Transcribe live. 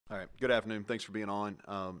All right. Good afternoon. Thanks for being on.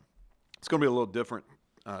 It's going to be a little different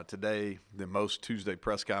today than most Tuesday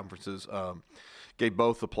press conferences. Gave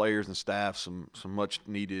both the players and staff some much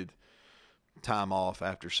needed time off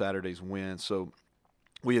after Saturday's win. So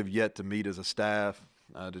we have yet to meet as a staff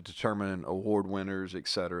to determine award winners, et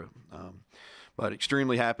cetera. But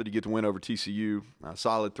extremely happy to get the win over TCU. A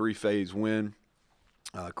solid three-phase win.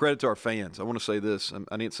 Credit to our fans. I want to say this.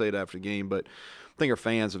 I didn't say it after the game, but I think our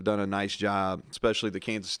fans have done a nice job, especially the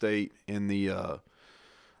Kansas State and the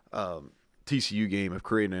TCU game, of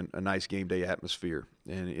creating a nice game day atmosphere.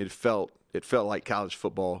 And it felt like college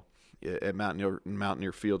football at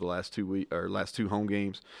Mountaineer Field the last two home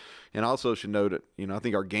games. And I also should note that I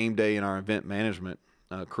think our game day and our event management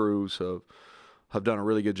crews have done a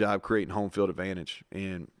really good job creating home field advantage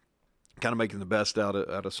and kind of making the best out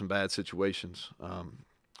of some bad situations.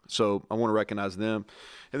 So I want to recognize them.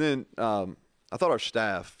 And then I thought our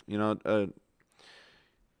staff, I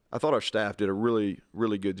thought our staff did a really,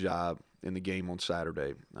 really good job in the game on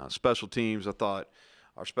Saturday. Special teams, I thought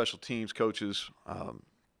our special teams coaches,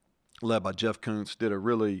 led by Jeff Kuntz, did a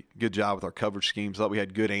really good job with our coverage schemes. I thought we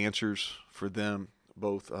had good answers for them,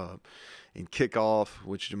 both in kickoff,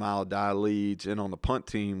 which Jamal Adai leads, and on the punt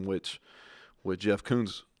team, which with Jeff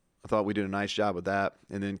Kuntz, I thought we did a nice job with that.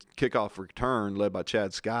 And then kickoff return, led by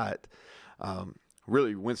Chad Scott.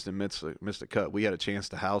 Really, Winston missed a cut. We had a chance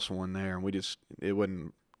to house one there, and it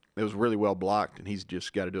was really well blocked, and he's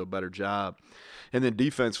just got to do a better job. And then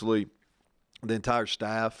defensively, the entire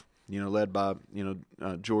staff, led by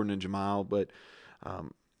Jordan and Jamal, but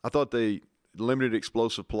I thought they limited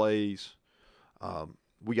explosive plays.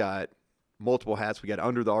 We got multiple hats. We got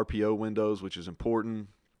under the RPO windows, which is important.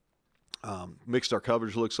 Mixed our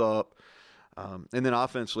coverage looks up, and then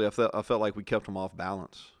offensively, I felt like we kept them off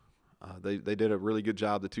balance. They did a really good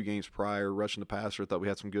job the two games prior rushing the passer. I thought we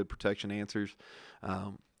had some good protection answers.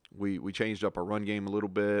 We changed up our run game a little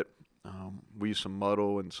bit. We used some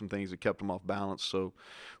muddle and some things that kept them off balance. So,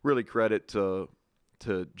 really credit to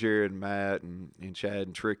Jared and Matt and Chad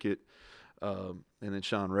and Trickett, and then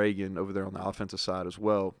Sean Reagan over there on the offensive side as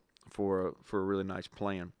well for a really nice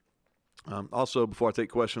plan. Also, before I take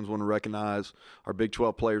questions, I want to recognize our Big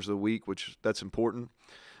 12 Players of the Week, that's important.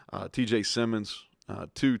 TJ Simmons,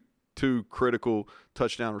 two critical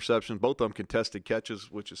touchdown receptions, both of them contested catches,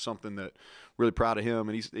 which is something that really proud of him.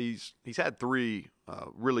 And he's had three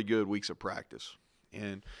really good weeks of practice.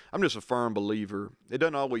 And I'm just a firm believer. It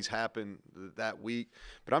doesn't always happen that week,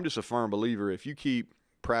 but I'm just a firm believer. If you keep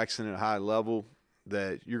practicing at a high level,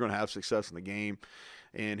 that you're going to have success in the game.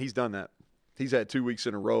 And he's done that. He's had 2 weeks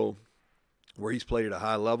in a row where he's played at a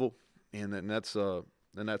high level, and that's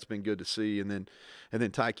been good to see. And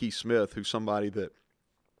then Tyke Smith, who's somebody that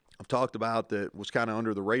I've talked about that was kind of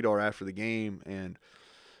under the radar after the game, and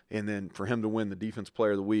then for him to win the Defense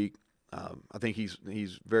Player of the Week, I think he's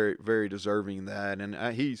very, very deserving of that. And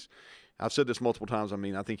I've said this multiple times.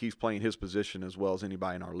 I think he's playing his position as well as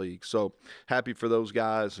anybody in our league. So happy for those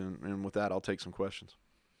guys, and with that, I'll take some questions.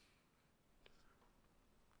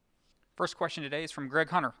 First question today is from Greg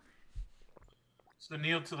Hunter. So,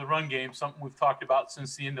 Neal, to the run game, something we've talked about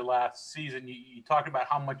since the end of last season. You talked about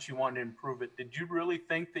how much you wanted to improve it. Did you really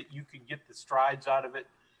think that you could get the strides out of it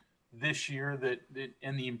this year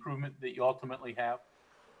and the improvement that you ultimately have?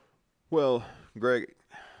 Well, Greg,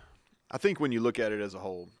 I think when you look at it as a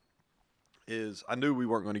whole, I knew we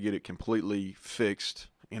weren't going to get it completely fixed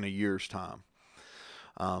in a year's time.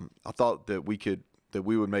 I thought that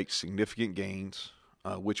we would make significant gains,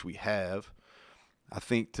 which we have. I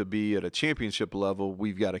think to be at a championship level,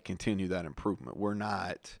 we've got to continue that improvement. We're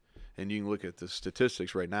not, and you can look at the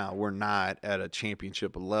statistics right now, we're not at a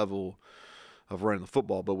championship level of running the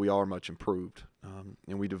football, but we are much improved.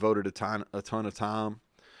 And we devoted a ton of time,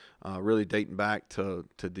 really dating back to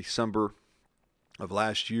December of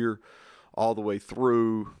last year, all the way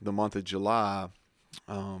through the month of July,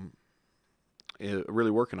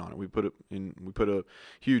 really working on it. We put a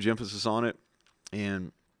huge emphasis on it,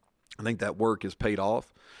 and I think that work has paid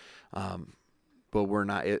off, but we're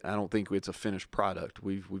not. I don't think it's a finished product.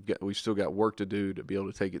 We've still got work to do to be able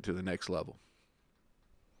to take it to the next level.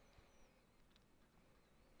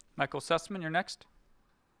 Michael Sussman, you're next.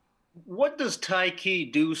 What does Tyke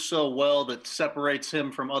do so well that separates him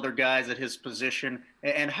from other guys at his position,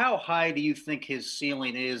 and how high do you think his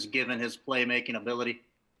ceiling is given his playmaking ability?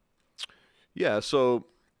 Yeah, so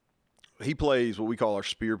he plays what we call our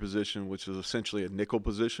spear position, which is essentially a nickel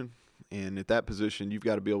position. And at that position, you've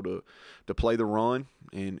got to be able to play the run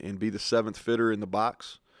and be the seventh fitter in the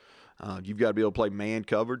box. You've got to be able to play man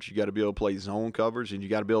coverage. You got to be able to play zone coverage, and you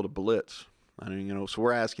got to be able to blitz. So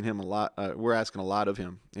we're asking him a lot. We're asking a lot of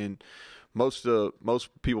him. And most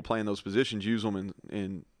people playing those positions use them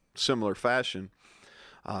in similar fashion.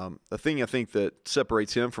 The thing I think that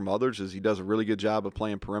separates him from others is he does a really good job of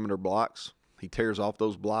playing perimeter blocks. He tears off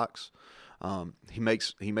those blocks. He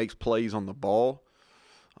makes plays on the ball,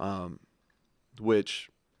 which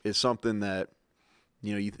is something that,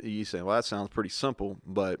 you know, you say, well, that sounds pretty simple,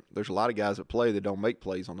 but there's a lot of guys that play that don't make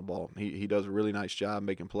plays on the ball. He does a really nice job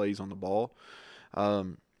making plays on the ball.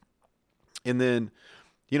 And then,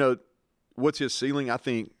 you know, what's his ceiling? I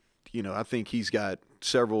think he's got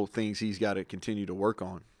several things he's got to continue to work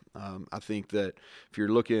on. I think that if you're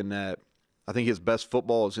looking at, I think his best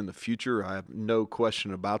football is in the future. I have no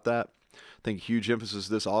question about that. I think a huge emphasis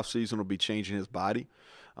this offseason will be changing his body,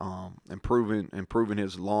 improving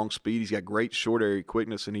his long speed. He's got great short area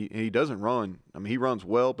quickness, and he doesn't run. I mean, he runs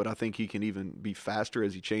well, but I think he can even be faster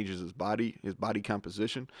as he changes his body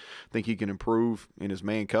composition. I think he can improve in his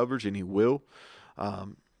man coverage, and he will.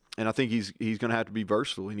 And I think he's going to have to be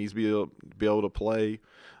versatile. He needs to be able to play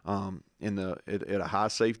at a high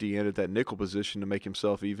safety and at that nickel position to make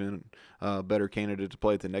himself even a better candidate to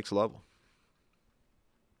play at the next level.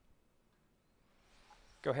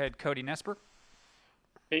 Go ahead, Cody Nesper.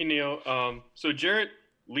 Hey, Neal. So Jarrett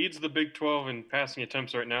leads the Big 12 in passing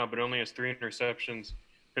attempts right now, but only has 3 interceptions.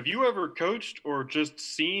 Have you ever coached or just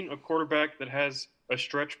seen a quarterback that has a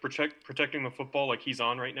stretch protecting the football like he's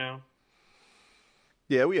on right now?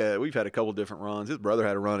 Yeah, we've had a couple different runs. His brother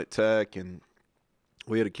had a run at Tech, and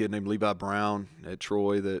we had a kid named Levi Brown at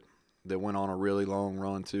Troy that went on a really long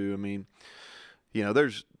run too. I mean, you know,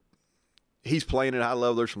 he's playing at a high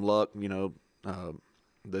level. There's some luck, you know.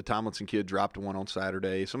 The Tomlinson kid dropped one on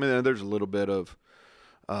Saturday. So, I mean, there's a little bit of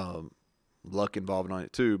luck involved on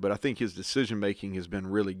it too. But I think his decision-making has been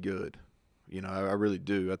really good. You know, I really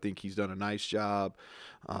do. I think he's done a nice job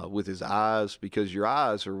with his eyes, because your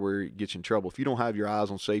eyes are where it gets you in trouble. If you don't have your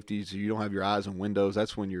eyes on safeties, you don't have your eyes on windows,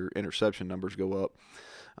 that's when your interception numbers go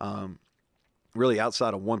up. Really,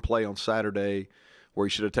 outside of one play on Saturday where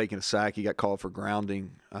he should have taken a sack, he got called for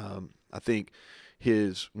grounding. I think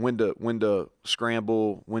his when to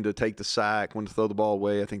scramble, when to take the sack, when to throw the ball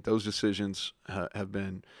away, I think those decisions have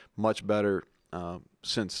been much better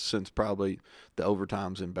since probably the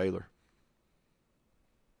overtimes in Baylor.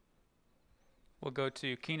 We'll go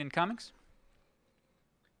to Keenan Cummings.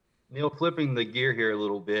 Neal, flipping the gear here a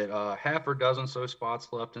little bit, half or dozen so spots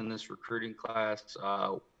left in this recruiting class.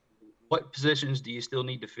 What positions do you still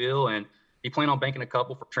need to fill, and do you plan on banking a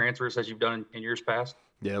couple for transfers as you've done in years past?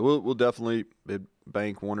 Yeah, we'll definitely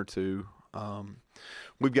bank 1 or 2.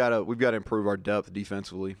 We've got to improve our depth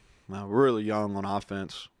defensively. We're really young on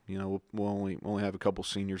offense. You know, we'll only have a couple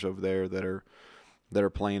seniors over there that are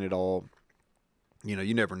playing it all. You know,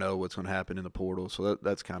 you never know what's going to happen in the portal, so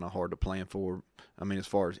that's kind of hard to plan for. I mean, as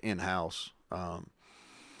far as in-house.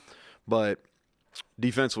 But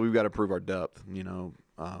defensively, we've got to improve our depth, you know.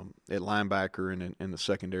 At linebacker and in the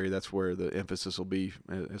secondary, that's where the emphasis will be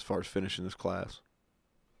as far as finishing this class.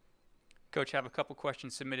 Coach, I have a couple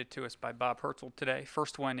questions submitted to us by Bob Herzl today.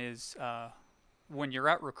 First one is, when you're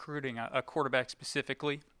out recruiting a quarterback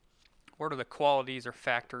specifically, what are the qualities or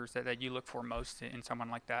factors that you look for most in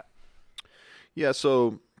someone like that? Yeah,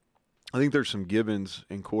 so I think there's some givens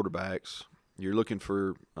in quarterbacks. You're looking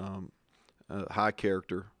for high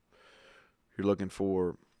character. You're looking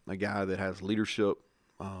for a guy that has leadership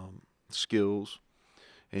skills,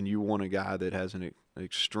 and you want a guy that has an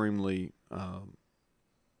extremely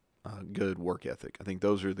good work ethic. I think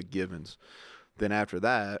those are the givens. Then after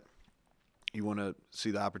that, you want to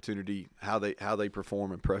see the opportunity, how they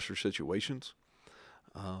perform in pressure situations.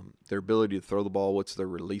 Their ability to throw the ball, what's their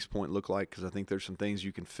release point look like? Because I think there's some things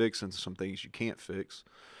you can fix and some things you can't fix.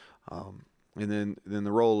 And then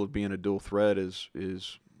the role of being a dual threat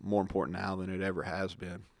is more important now than it ever has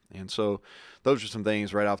been. And so those are some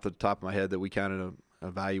things right off the top of my head that we kind of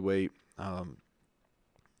evaluate.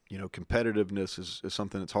 You know, competitiveness is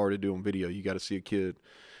something that's hard to do on video. You got to see a kid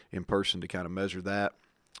in person to kind of measure that,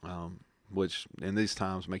 which in these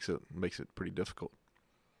times makes it pretty difficult.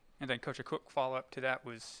 And then, Coach, a quick follow-up to that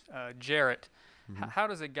was Jarrett. Mm-hmm. How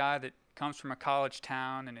does a guy that comes from a college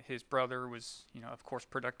town and his brother was, you know, of course,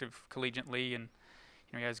 productive collegiately, and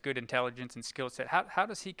you know, he has good intelligence and skill set, how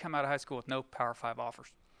does he come out of high school with no Power 5 offers?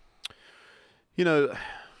 You know,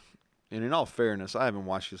 and in all fairness, I haven't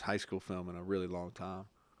watched his high school film in a really long time.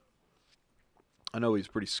 I know he's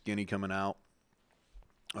pretty skinny coming out,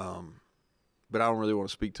 but I don't really want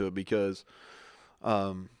to speak to it because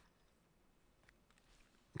I'm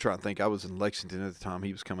trying to think. I was in Lexington at the time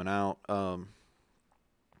he was coming out,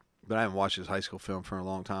 but I haven't watched his high school film for a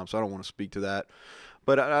long time, so I don't want to speak to that.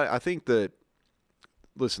 But I think that,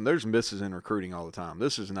 listen, there's misses in recruiting all the time.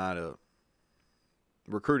 This is not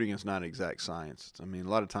recruiting is not an exact science. I mean, a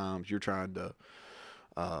lot of times you're trying to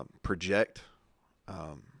project,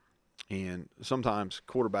 and sometimes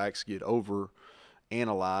quarterbacks get over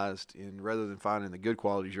analyzed, and rather than finding the good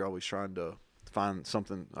qualities, you're always trying to find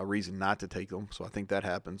a reason not to take them. So I think that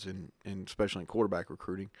happens in especially in quarterback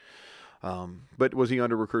recruiting. But was he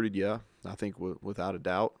under recruited? Yeah, I think without a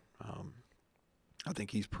doubt. I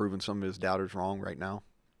think he's proven some of his doubters wrong right now.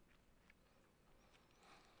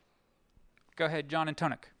 Go ahead, John and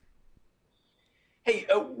Tunick. Hey,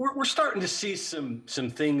 we're starting to see some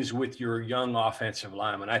things with your young offensive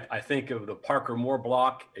lineman. I think of the Parker Moore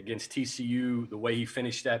block against TCU, the way he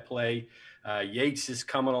finished that play. Yates is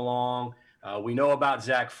coming along. We know about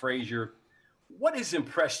Zach Frazier. What has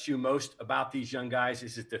impressed you most about these young guys?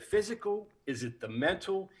 Is it the physical? Is it the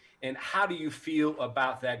mental? And how do you feel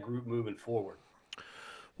about that group moving forward?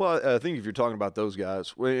 Well, I think if you're talking about those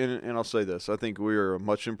guys, and I'll say this, I think we are a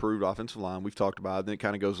much improved offensive line. We've talked about it, and it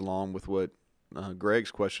kind of goes along with what Greg's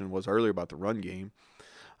question was earlier about the run game.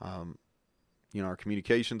 Our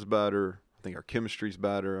communication's better. I think our chemistry's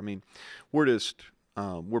better. I mean, we're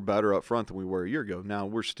better up front than we were a year ago. Now,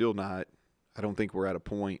 we're still not – I don't think we're at a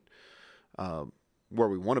point where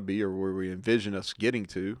we want to be or where we envision us getting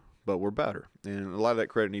to, but we're better. And a lot of that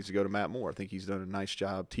credit needs to go to Matt Moore. I think he's done a nice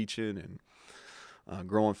job teaching and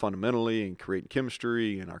growing fundamentally and creating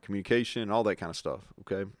chemistry and our communication, all that kind of stuff,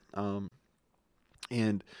 okay?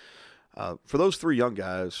 For those three young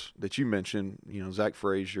guys that you mentioned, Zach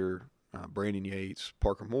Frazier, Brandon Yates,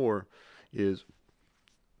 Parker Moore, is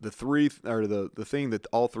the thing that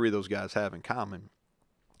all three of those guys have in common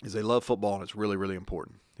is they love football, and it's really, really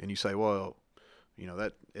important. And you say, well,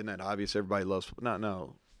 that isn't that obvious? Everybody loves football.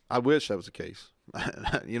 No. I wish that was the case.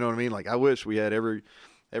 You know what I mean? Like, I wish we had every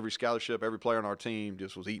scholarship, every player on our team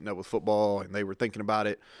just was eating up with football, and they were thinking about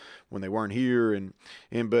it when they weren't here.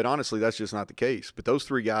 But honestly, that's just not the case. But those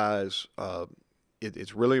three guys,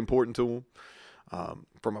 it's really important to them.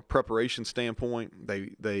 From a preparation standpoint,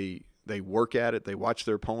 they work at it. They watch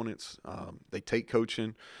their opponents. They take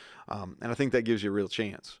coaching, and I think that gives you a real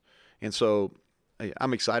chance. And so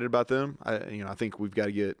I'm excited about them. I think we've got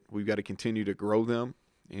to continue to grow them,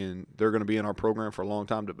 and they're going to be in our program for a long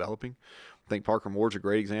time developing. I think Parker Moore's a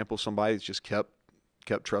great example. Somebody that's just kept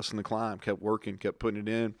trusting the climb, kept working, kept putting it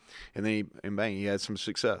in, and then he had some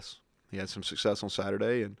success. He had some success on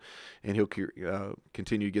Saturday, and he'll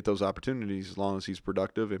continue to get those opportunities as long as he's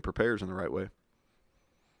productive and prepares in the right way.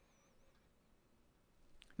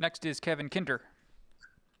 Next is Kevin Kinder.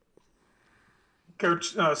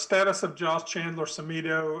 Coach, status of Josh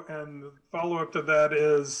Chandler-Samito, and the follow-up to that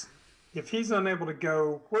is, if he's unable to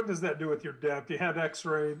go, what does that do with your depth? You had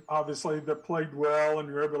X-ray, obviously, that played well, and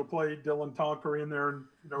you're able to play Dylan Tonker in there and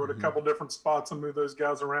at a couple different spots and move those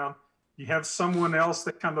guys around. You have someone else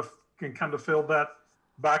that can fill that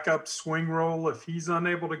backup swing role if he's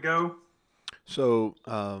unable to go? So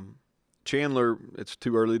Chandler, it's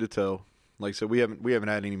too early to tell. Like I said, we haven't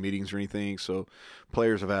had any meetings or anything, so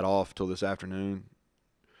players have had off till this afternoon.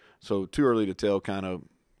 So too early to tell kind of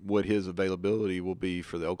what his availability will be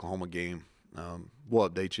for the Oklahoma game. We'll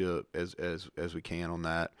update you as we can on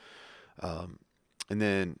that. And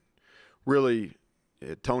then really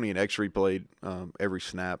Tony and X-Ray played every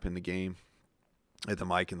snap in the game at the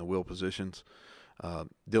mic and the wheel positions.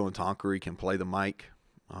 Dylan Tonkery can play the mic,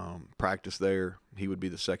 practice there. He would be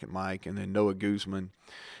the second mic. And then Noah Guzman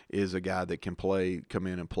is a guy that can come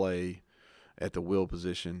in and play at the wheel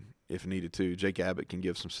position if needed to. Jake Abbott can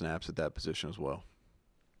give some snaps at that position as well.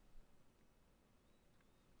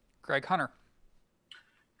 Greg Hunter.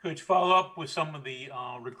 Coach, follow up with some of the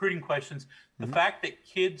recruiting questions. The fact that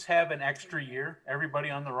kids have an extra year, everybody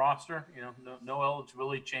on the roster, no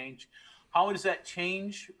eligibility change. How does that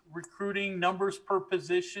change recruiting numbers per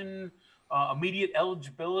position, immediate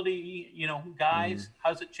eligibility, guys?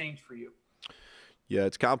 How does it change for you? Yeah,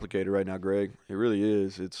 it's complicated right now, Greg. It really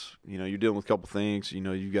is. It's, you're dealing with a couple things.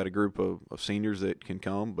 You've got a group of seniors that can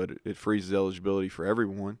come, but it freezes eligibility for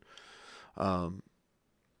everyone.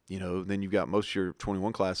 Then you've got most of your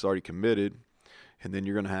 21 class already committed, and then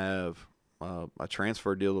you're going to have a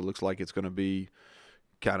transfer deal that looks like it's going to be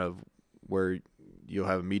kind of where you'll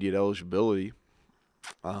have immediate eligibility.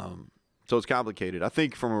 So it's complicated. I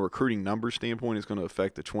think from a recruiting number standpoint, it's going to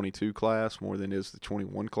affect the 22 class more than it is the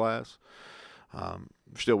 21 class. We're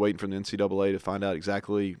still waiting for the NCAA to find out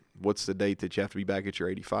exactly what's the date that you have to be back at your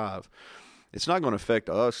 85. It's not going to affect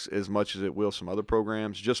us as much as it will some other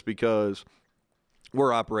programs, just because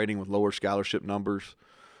we're operating with lower scholarship numbers.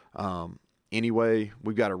 Anyway,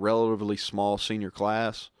 we've got a relatively small senior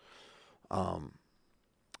class.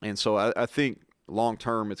 And so I think long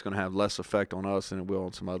term it's going to have less effect on us than it will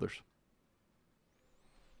on some others.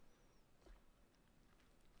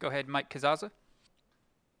 Go ahead, Mike Kazaza.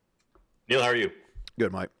 Neal, how are you?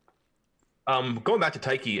 Good, Mike. Going back to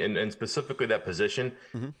Tyke and specifically that position,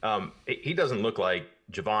 he doesn't look like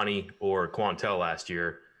Giovanni or Quantel last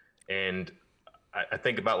year. And I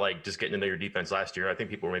think about like just getting to know your defense last year. I think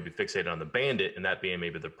people were maybe fixated on the bandit and that being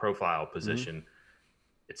maybe the profile position.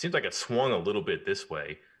 It seems like it swung a little bit this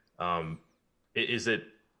way. Does it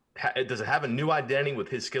have a new identity with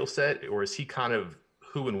his skill set, or is he kind of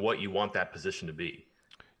who and what you want that position to be?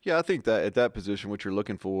 Yeah, I think that at that position, what you're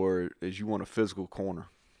looking for is you want a physical corner,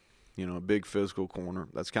 a big physical corner.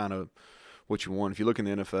 That's kind of what you want. If you look in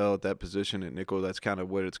the NFL at that position at nickel, that's kind of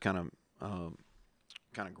what it's kind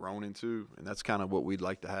of grown into, and that's kind of what we'd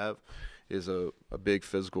like to have is a big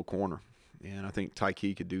physical corner. And I think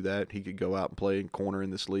Tyke could do that. He could go out and play in corner in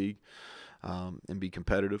this league and be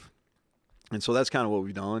competitive. And so that's kind of what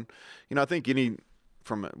we've done. I think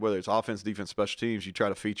whether it's offense, defense, special teams, you try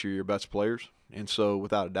to feature your best players. And so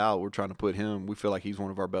without a doubt, we're trying to put him – we feel like he's one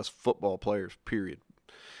of our best football players, period.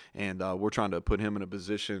 And we're trying to put him in a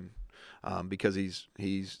position because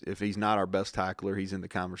if he's not our best tackler, he's in the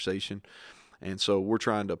conversation. And so we're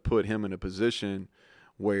trying to put him in a position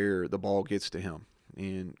where the ball gets to him.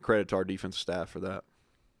 And credit to our defensive staff for that.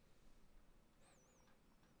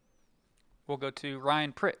 We'll go to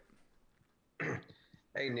Ryan Pritt.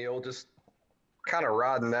 Hey, Neal, just kind of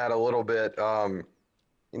riding that a little bit.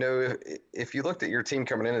 If you looked at your team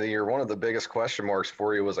coming into the year, one of the biggest question marks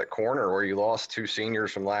for you was at corner, where you lost two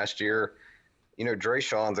seniors from last year.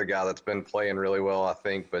 Drayshawn's a guy that's been playing really well, I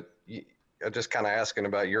think, but just kind of asking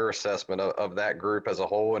about your assessment of that group as a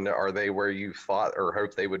whole, and are they where you thought or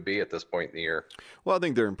hoped they would be at this point in the year? Well, I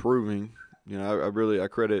think they're improving. I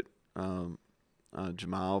credit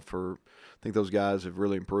Jamal for. I think those guys have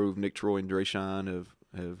really improved. Nick Troy and Drayshawn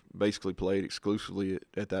have basically played exclusively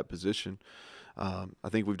at that position. I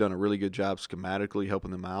think we've done a really good job schematically helping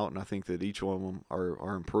them out, and I think that each one of them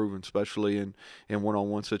are improving, especially in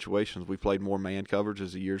one-on-one situations. We've played more man coverage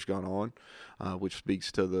as the year's gone on, which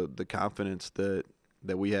speaks to the confidence that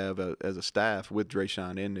we have as a staff with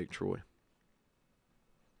Drayshawn and Nick Troy.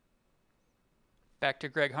 Back to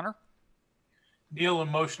Greg Hunter. Neal,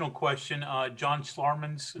 emotional question. John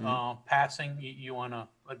Schlarman's passing, you want to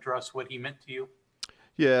address what he meant to you?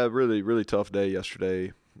 Yeah, really, really tough day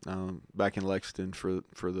yesterday. Back in Lexington for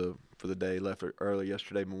the day. Left early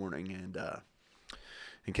yesterday morning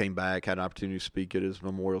and came back. Had an opportunity to speak at his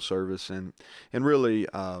memorial service and really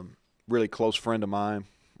really close friend of mine,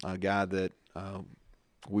 a guy that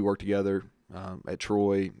we worked together at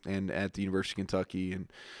Troy and at the University of Kentucky.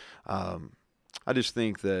 And I just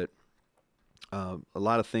think that a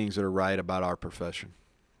lot of things that are right about our profession.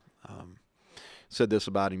 Said this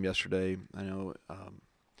about him yesterday.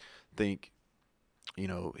 Think.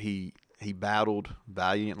 He battled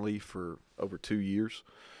valiantly for over 2 years.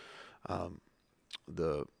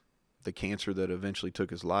 The cancer that eventually took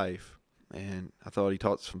his life, and I thought he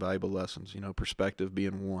taught some valuable lessons. Perspective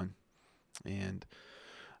being one, and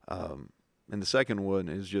the second one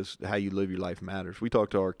is just how you live your life matters. We talk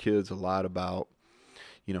to our kids a lot about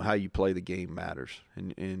how you play the game matters,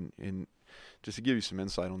 and just to give you some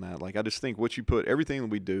insight on that, like I just think what you put everything that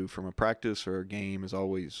we do from a practice or a game is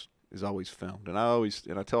always filmed. And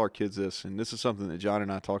I tell our kids this, and this is something that John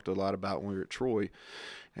and I talked a lot about when we were at Troy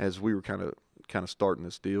as we were kind of starting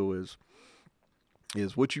this deal is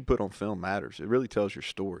what you put on film matters. It really tells your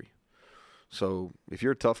story. So if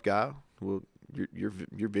you're a tough guy, well, your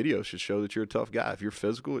video should show that you're a tough guy. If you're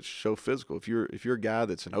physical, it should show physical. If you're a guy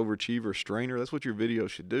that's an overachiever, strainer, that's what your video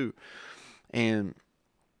should do. And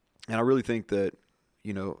I really think that,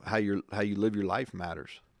 how you live your life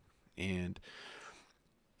matters. And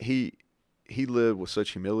he lived with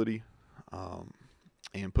such humility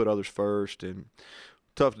and put others first. And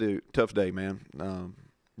tough day, man.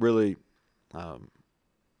 Really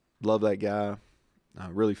love that guy.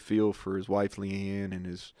 Really feel for his wife Leanne and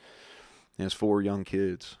his 4 young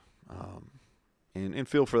kids, and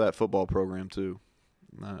feel for that football program too.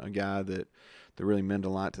 A guy that really meant a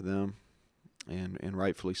lot to them, and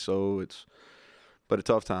rightfully so. But a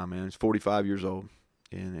tough time, man. He's 45 years old,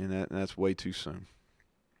 and that's way too soon.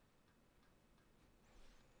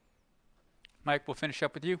 Mike, we'll finish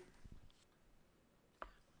up with you.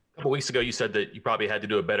 A couple weeks ago, you said that you probably had to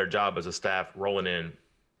do a better job as a staff rolling in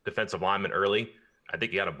defensive linemen early. I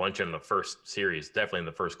think you got a bunch in the first series, definitely in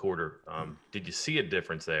the first quarter. Did you see a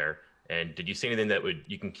difference there? And did you see anything that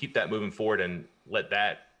you can keep that moving forward and let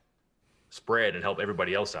that spread and help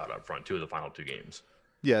everybody else out up front too, the final 2 games?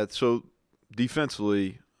 Yeah. So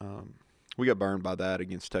defensively, we got burned by that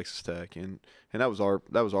against Texas Tech, and that was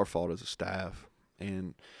our fault as a staff.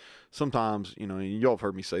 And sometimes, you know, and y'all have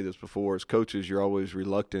heard me say this before, as coaches, you're always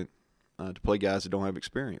reluctant to play guys that don't have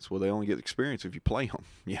experience. Well, they only get experience if you play them.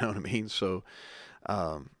 You know what I mean? So,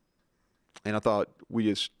 and I thought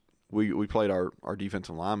we played our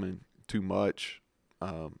defensive linemen too much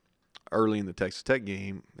early in the Texas Tech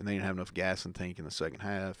game, and they didn't have enough gas in the tank in the second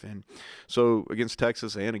half. And so against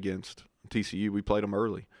Texas and against TCU, we played them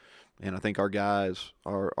early. And I think our guys,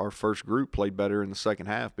 our first group, played better in the second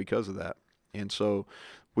half because of that. And so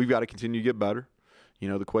we've got to continue to get better. You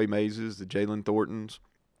know, the Quay Mazes, the Jalen Thorntons,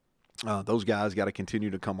 those guys got to continue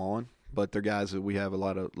to come on. But they're guys that we have a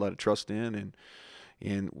lot of trust in,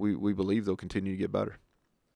 and we believe they'll continue to get better.